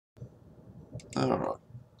Alright,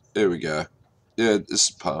 here we go. Yeah, this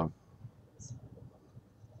is a poem.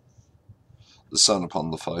 The sun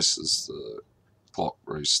upon the faces, the clock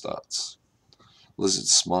restarts. Lizard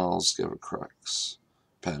smiles, gather cracks.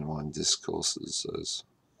 Pantomime discourses as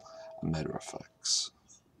a matter of facts.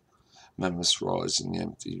 Mammoths rise in the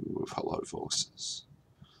empty with hollow voices.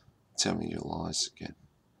 Tell me your lies again.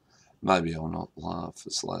 Maybe I'll not laugh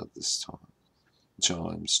as loud this time.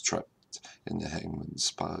 Chimes trapped in the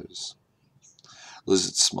hangman's pose.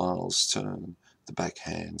 Lizard smiles turn the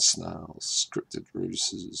backhand snarls, scripted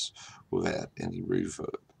ruses without any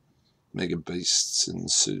reverb. Mega beasts in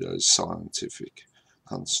pseudo scientific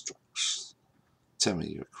constructs. Tell me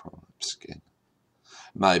your crimes again.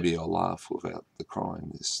 Maybe I'll laugh without the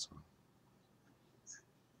crying this time.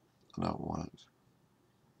 No, I won't.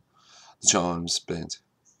 The chimes bent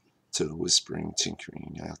to the whispering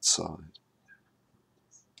tinkering outside.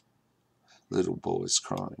 Little boys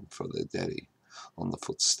crying for their daddy on the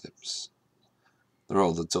footsteps. Their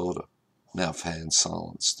older daughter, now found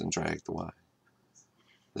silenced and dragged away.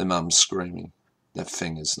 Their mum screaming, that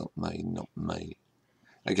finger's not me, not me.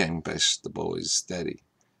 Again bashed the boy's daddy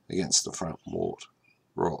against the front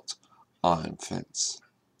wrought iron fence.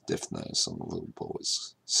 Death nose on the little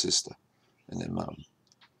boy's sister and their mum.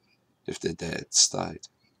 If their dad stayed,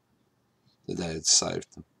 the dad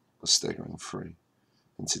saved them by staggering free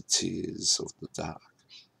into tears of the dark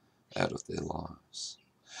out of their lives.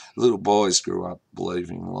 Little boys grew up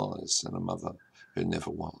believing lies and a mother who never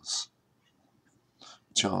was.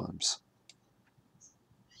 Chimes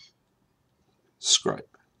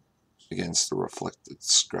scrape against the reflected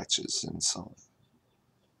scratches inside.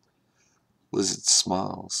 Lizard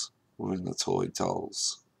smiles within the toy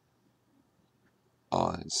doll's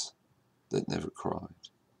eyes that never cried.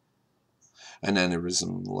 An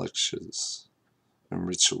aneurysm lectures and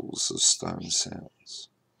rituals of stone sounds.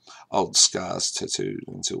 Old scars tattooed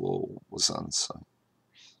until all was unseen.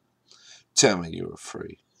 Tell me you are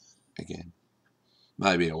free again.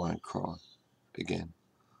 Maybe I won't cry again.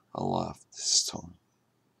 I'll laugh this time.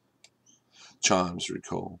 Chimes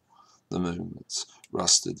recall the movements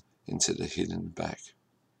rusted into the hidden back.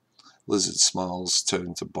 Lizard smiles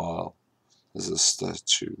turn to bile as a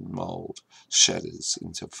statue mould shatters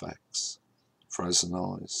into facts. Frozen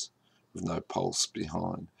eyes with no pulse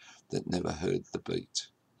behind that never heard the beat.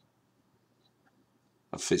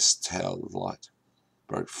 A fist held light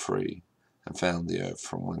broke free and found the earth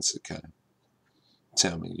from whence it came.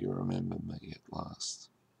 Tell me you remember me at last.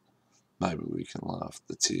 Maybe we can laugh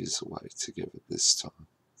the tears away together this time.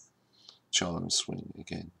 Chimes swing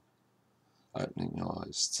again, opening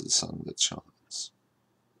eyes to the sun that shines.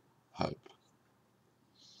 Hope.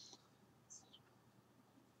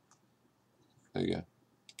 There you go.